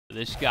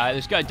This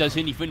guy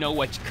doesn't even know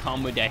what's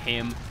coming to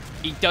him.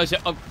 He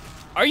doesn't...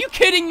 Are you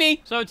kidding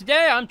me? So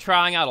today I'm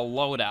trying out a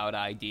loadout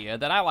idea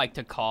that I like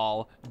to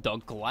call the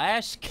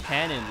glass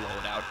cannon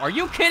loadout. Are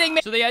you kidding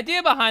me? So the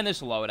idea behind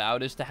this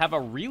loadout is to have a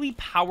really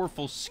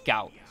powerful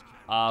scout,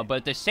 but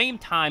at the same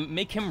time,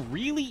 make him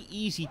really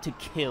easy to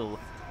kill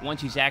once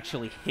he's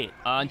actually hit.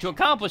 And to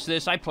accomplish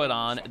this, I put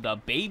on the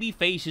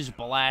Babyface's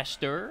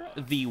Blaster,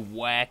 the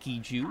Wacky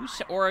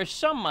Juice, or as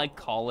some might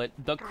call it,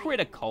 the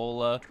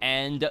Criticola,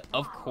 and,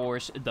 of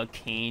course, the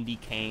Candy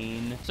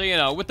Cane. So, you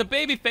know, with the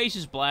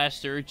Babyface's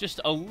Blaster,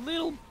 just a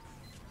little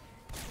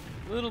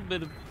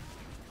bit of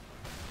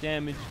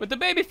damage. With the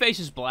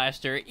Babyface's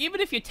Blaster,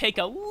 even if you take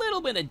a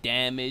little bit of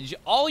damage,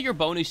 all your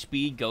bonus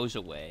speed goes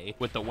away.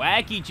 With the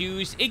Wacky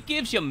Juice, it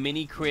gives you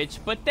mini crits,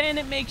 but then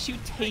it makes you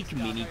take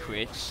mini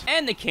crits.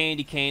 And the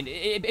Candy Cane,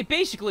 it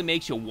basically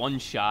makes you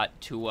one-shot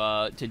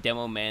to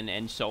demo men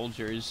and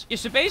soldiers. Yeah,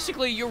 so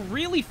basically, you're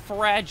really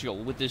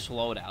fragile with this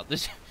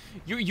loadout.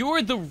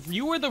 You're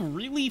the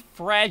really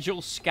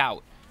fragile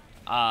scout.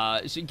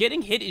 So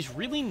getting hit is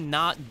really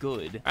not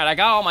good. All right, I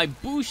got all my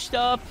boost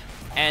up.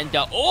 And,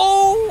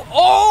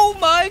 oh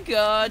my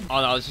god.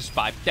 Oh, no, this is a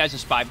spy. That's a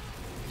spy.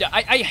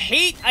 I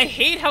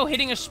hate how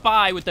hitting a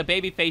spy with the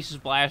Babyface's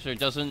Blaster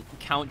doesn't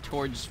count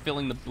towards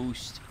filling the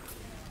boost.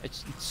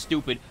 It's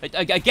stupid.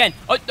 Again.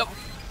 Oh, no.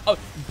 Oh,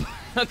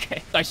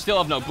 okay. I still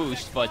have no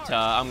boost, but,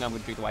 I'm gonna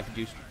drink the Wacky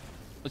Juice.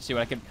 Let's see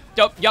what I can...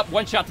 Oh, yup,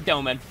 one shot to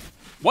Demo Man.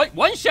 What?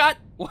 One shot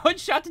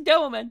to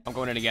Demo Man. I'm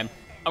going in again.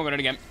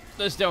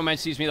 This Demo Man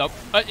sees me, though.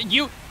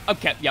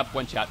 Okay, yep,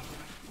 one shot.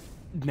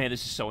 Man,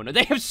 this is so annoying.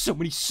 They have so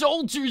many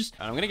soldiers.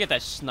 I'm gonna get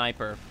that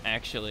sniper.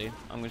 Actually,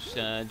 I'm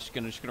just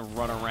gonna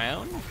run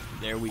around.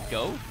 There we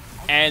go,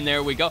 and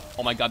there we go.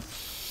 Oh my god!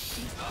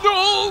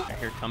 No!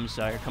 Here comes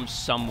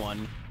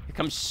someone. Here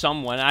comes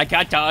someone. I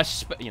got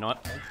dust. But you know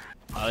what?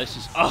 Oh, this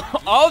is.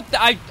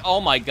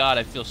 Oh my god!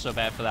 I feel so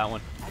bad for that one,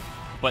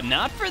 but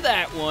not for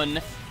that one,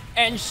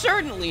 and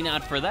certainly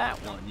not for that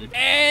one.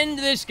 And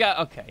this guy.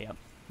 Okay, yep.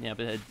 Yeah,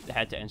 but it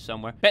had to end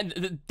somewhere.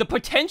 Man, the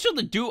potential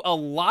to do a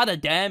lot of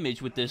damage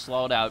with this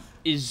loadout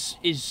is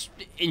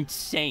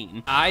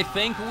insane. I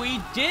think we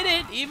did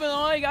it. Even though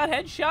I got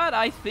headshot,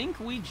 I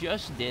think we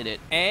just did it.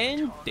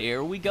 And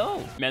there we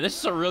go. Man, this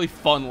is a really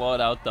fun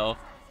loadout, though.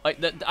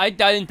 Like, I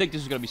didn't think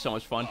this was going to be so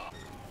much fun.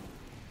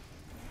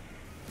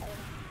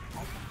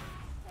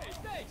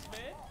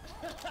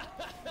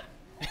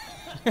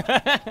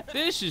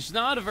 This is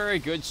not a very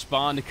good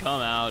spawn to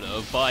come out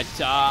of, but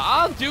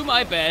I'll do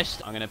my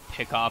best. I'm gonna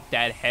pick up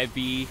that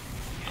heavy.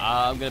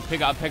 I'm gonna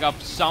pick up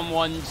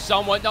someone.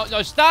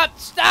 No, stop!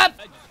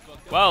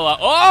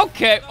 Well,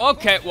 okay.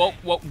 Whoa.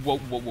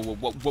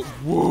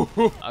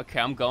 Okay,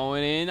 I'm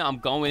going in.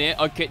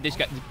 Okay, this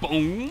guy,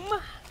 boom.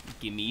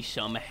 Give me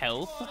some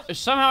health.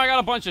 Somehow I got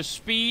a bunch of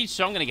speed,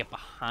 so I'm gonna get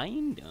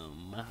behind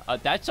him.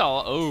 That's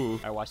all. Oh, all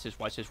right, watch this.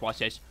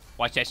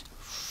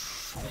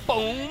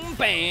 Boom,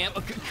 bam.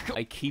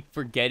 I keep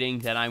forgetting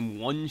that I'm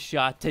one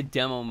shot to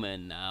Demo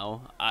Man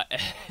now.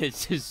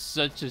 It's just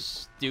such a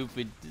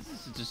stupid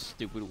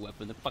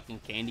weapon. The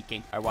fucking Candy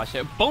Cane. All right, watch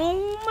that.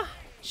 Boom.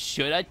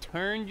 Should have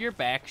turned your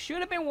back. Should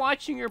have been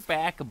watching your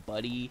back,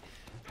 buddy.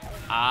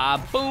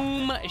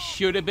 Boom.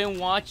 Should have been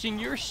watching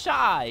your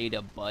side,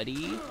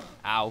 buddy.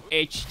 Ow.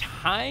 It's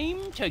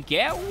time to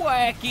get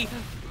wacky.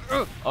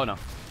 Oh, no.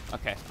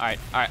 Okay. All right.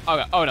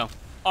 Okay. Oh, no.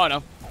 Oh,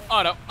 no.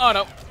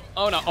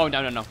 No,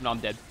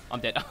 I'm dead.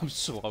 I'm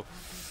slow.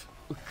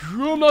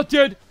 I'm not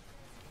dead.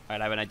 All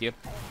right, I have an idea.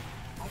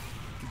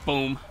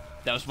 Boom.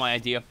 That was my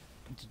idea.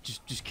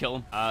 Just kill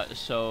him.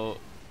 So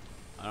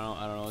I don't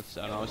know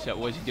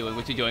what's he doing?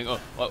 What's he doing? Oh,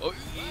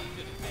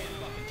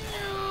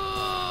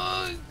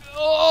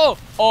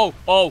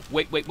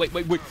 wait.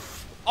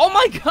 Oh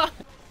my god.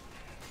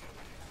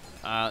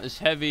 This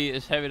heavy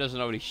doesn't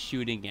know what he's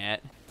shooting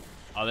at.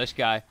 Oh, this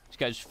guy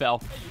just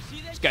fell.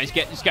 This guy's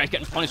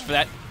getting punished for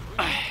that.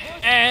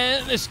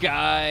 And this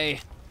guy,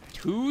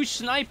 2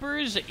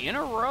 snipers in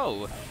a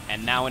row,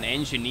 and now an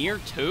engineer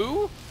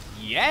too.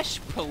 Yes,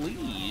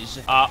 please.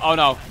 Oh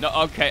no,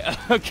 okay.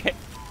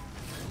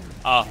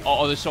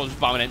 Oh, this soldier's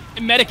bombing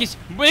in. Medicus.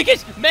 No,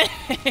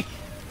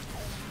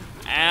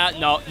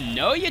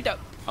 you don't.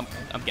 I'm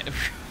getting.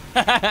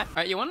 All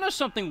right, you want to know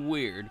something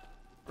weird?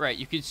 Right,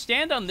 you can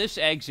stand on this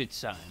exit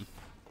sign.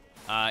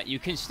 You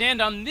can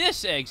stand on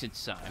this exit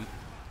sign,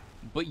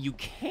 but you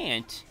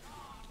can't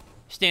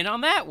stand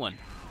on that one.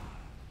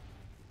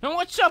 Now,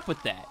 what's up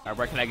with that? All right,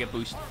 where can I get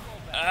boost?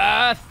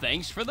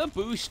 Thanks for the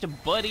boost,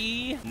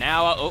 buddy.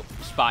 Now, oh,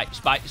 spy,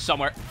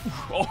 somewhere.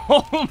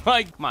 Oh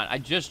my, come on. I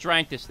just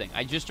drank this thing.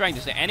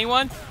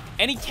 Anyone?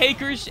 Any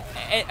takers?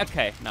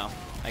 Okay, no.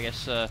 I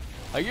guess, fuck.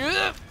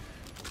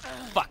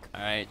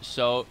 All right,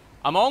 so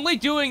I'm only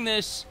doing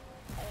this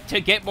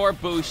to get more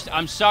boost.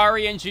 I'm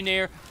sorry,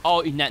 engineer.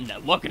 Oh, no,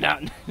 looking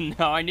out. No,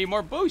 I need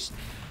more boost.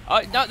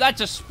 No,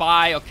 that's a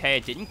spy. Okay,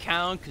 it didn't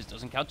count because it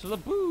doesn't count to the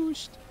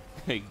boost.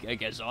 I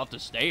guess I'll have to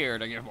stay here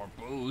to get more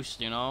boost,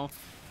 you know?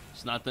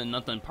 It's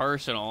nothing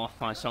personal.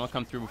 Come on, someone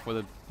come through before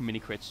the mini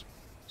crits.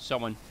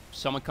 Someone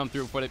come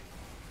through before the...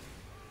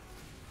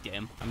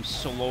 damn. I'm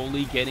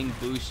slowly getting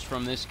boosts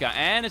from this guy.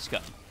 And it's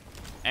gone.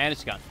 And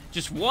it's gone.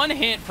 Just one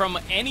hit from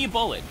any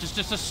bullet, just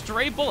a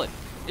stray bullet,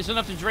 is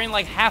enough to drain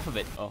like half of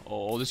it.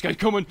 Oh, this guy's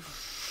coming.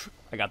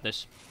 I got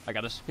this. I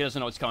got this. He doesn't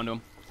know what's coming to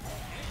him.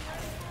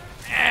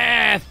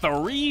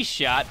 3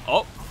 shot.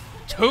 Oh,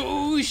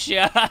 2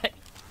 shot.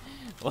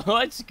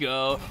 Let's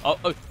go.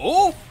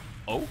 Oh.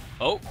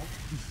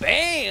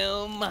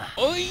 Bam.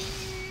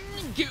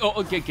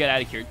 Oh, get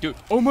out of here, dude.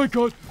 Oh my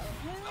god.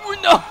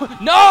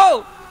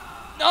 No,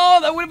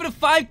 that would have been a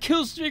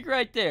 5-kill streak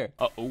right there.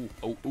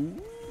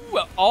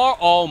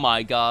 Oh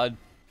my god.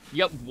 You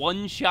got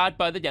 1 shot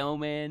by the demo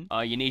man.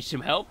 You need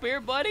some help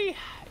here, buddy?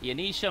 You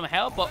need some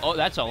help? Oh,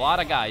 that's a lot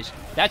of guys.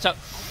 That's a...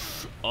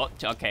 Oh,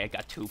 okay, I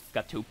got two.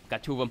 Got two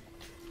of them.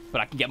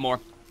 But I can get more.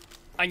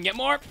 I can get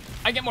more.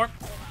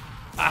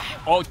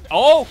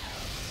 Oh!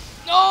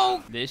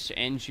 No! This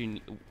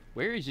engine...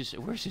 Where's this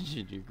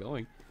engineer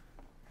going?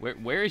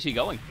 Where is he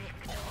going?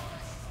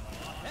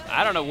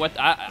 I don't know what...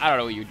 I don't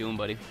know what you're doing,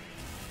 buddy.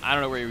 I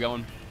don't know where you're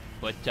going.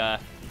 But,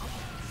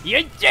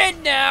 you're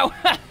dead now!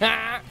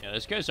 Yeah,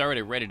 this guy's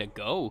already ready to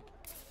go.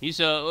 He's,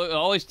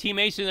 all his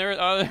teammates in there,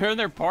 they're in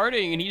there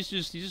partying, and he's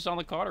just on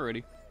the car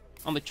already.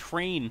 On the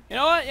train. You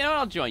know what?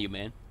 I'll join you,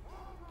 man.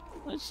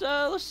 Let's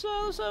have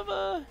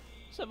a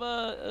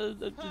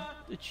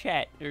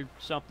chat or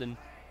something.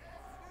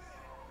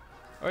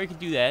 Or you could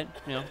do that,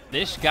 you know.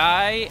 This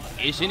guy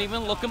isn't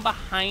even looking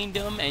behind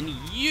him, and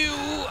you...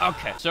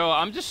 Okay, so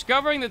I'm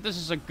discovering that this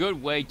is a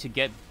good way to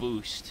get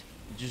boost.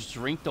 Just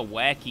drink the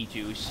wacky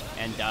juice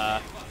and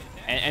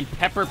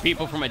pepper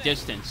people from a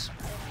distance.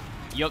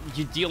 You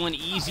deal an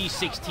easy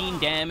 16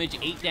 damage,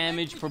 8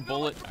 damage per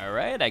bullet. All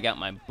right, I got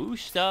my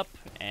boost up,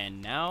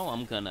 and now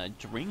I'm gonna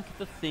drink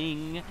the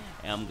thing,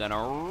 and I'm gonna...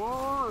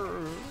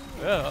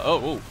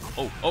 Oh.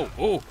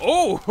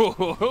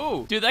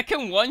 Dude, that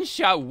can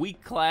one-shot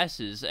weak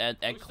classes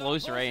at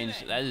close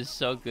range. That is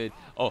so good.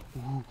 Oh,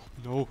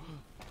 no.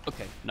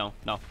 Okay, no.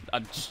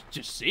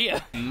 Just see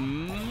ya.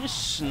 2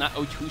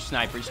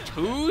 snipers.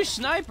 2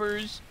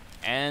 snipers!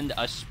 And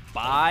a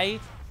spy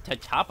to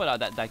top it out.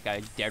 That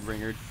guy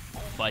dead-ringered.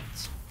 But,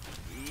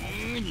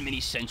 mini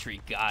sentry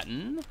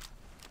gotten.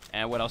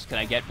 And what else can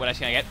I get?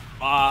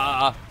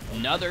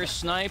 Another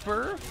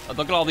sniper. Oh,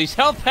 look at all these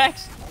health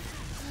packs.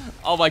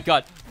 Oh my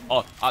god.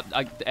 Oh,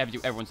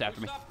 everyone's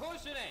after me.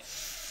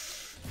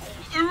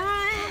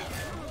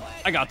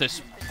 I got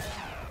this.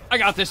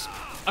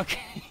 Okay.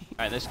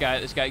 Alright,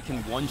 this guy can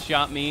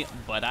one-shot me,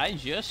 but I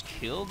just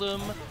killed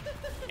him.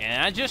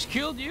 And I just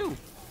killed you.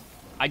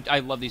 I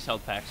love these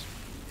health packs.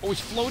 Oh,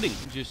 he's floating.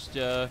 Just,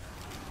 I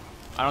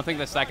don't think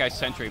that's that guy's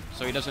sentry,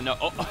 so he doesn't know.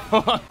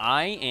 Oh,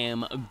 I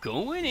am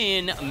going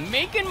in,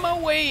 making my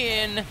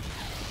way in.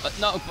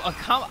 No,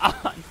 come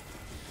on.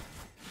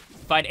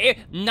 Find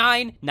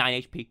 9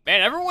 HP. Man,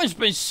 everyone's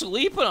been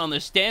sleeping on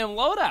this damn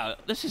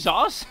loadout. This is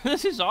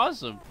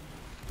awesome.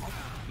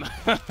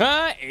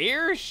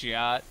 Air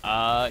shot.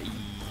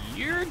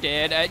 You're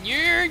dead.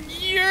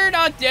 You're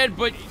not dead,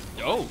 but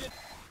oh.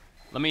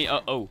 Let me.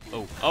 Oh.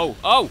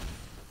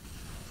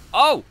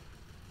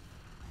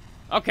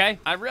 Okay,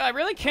 I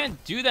really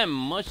can't do that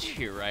much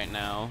here right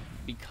now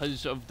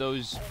because of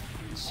those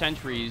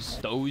sentries.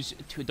 Those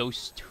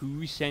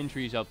two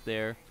sentries up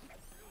there.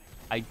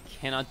 I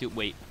cannot do.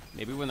 Wait,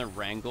 maybe when they're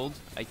wrangled,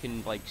 I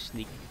can like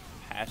sneak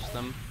past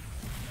them.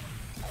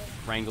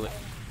 Wrangle it.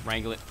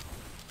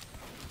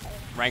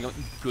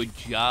 Good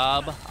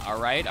job.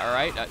 All right.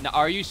 Now,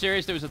 are you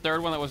serious? There was a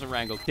third one that wasn't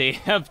wrangled. They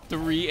have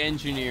 3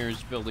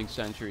 engineers building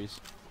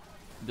sentries.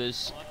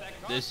 This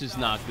is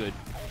not good.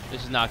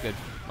 This is not good.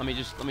 Let me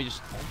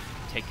just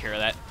take care of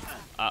that.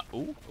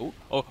 Oh.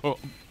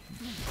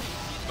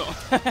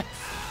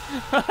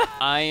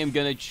 I am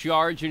gonna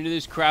charge into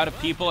this crowd of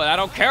people, and I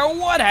don't care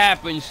what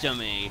happens to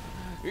me.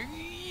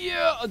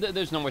 Yeah,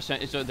 there's no more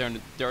sentries. There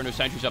are no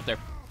sentries up there.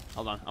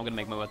 Hold on, I'm gonna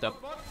make my way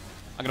up.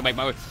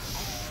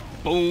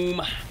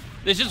 Boom.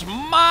 This is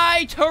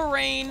my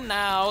terrain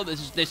now.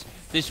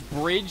 This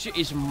bridge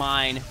is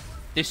mine.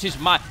 This is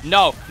my...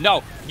 No.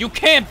 You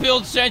can't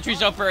build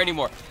sentries up here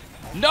anymore.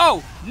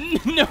 No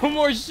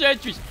more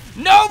sentries.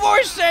 No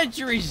more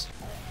sentries.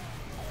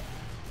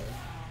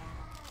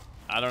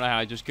 I don't know how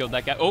I just killed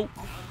that guy. Oh.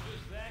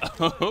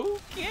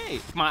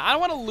 Okay. Come on, I don't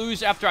want to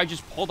lose after I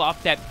just pulled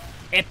off that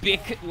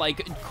epic,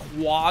 like,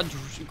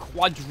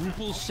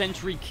 quadruple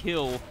sentry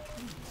kill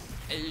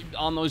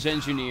on those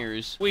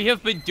engineers. We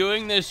have been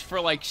doing this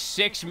for like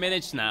 6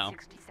 minutes now.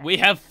 We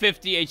have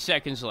 58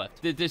 seconds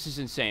left. This is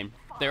insane.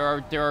 There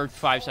are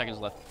 5 seconds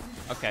left.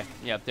 Okay,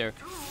 yeah, there.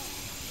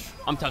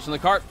 I'm touching the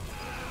cart.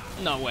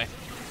 No way.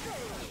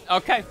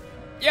 Okay.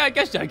 Yeah, I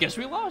guess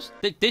we lost.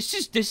 This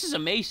is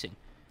amazing.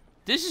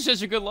 This is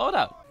such a good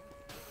loadout.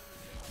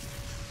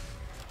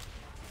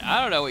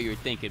 I don't know what you were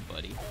thinking,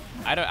 buddy.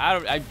 I don't know.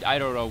 I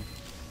don't know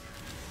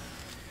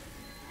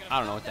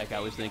what that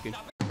guy was thinking.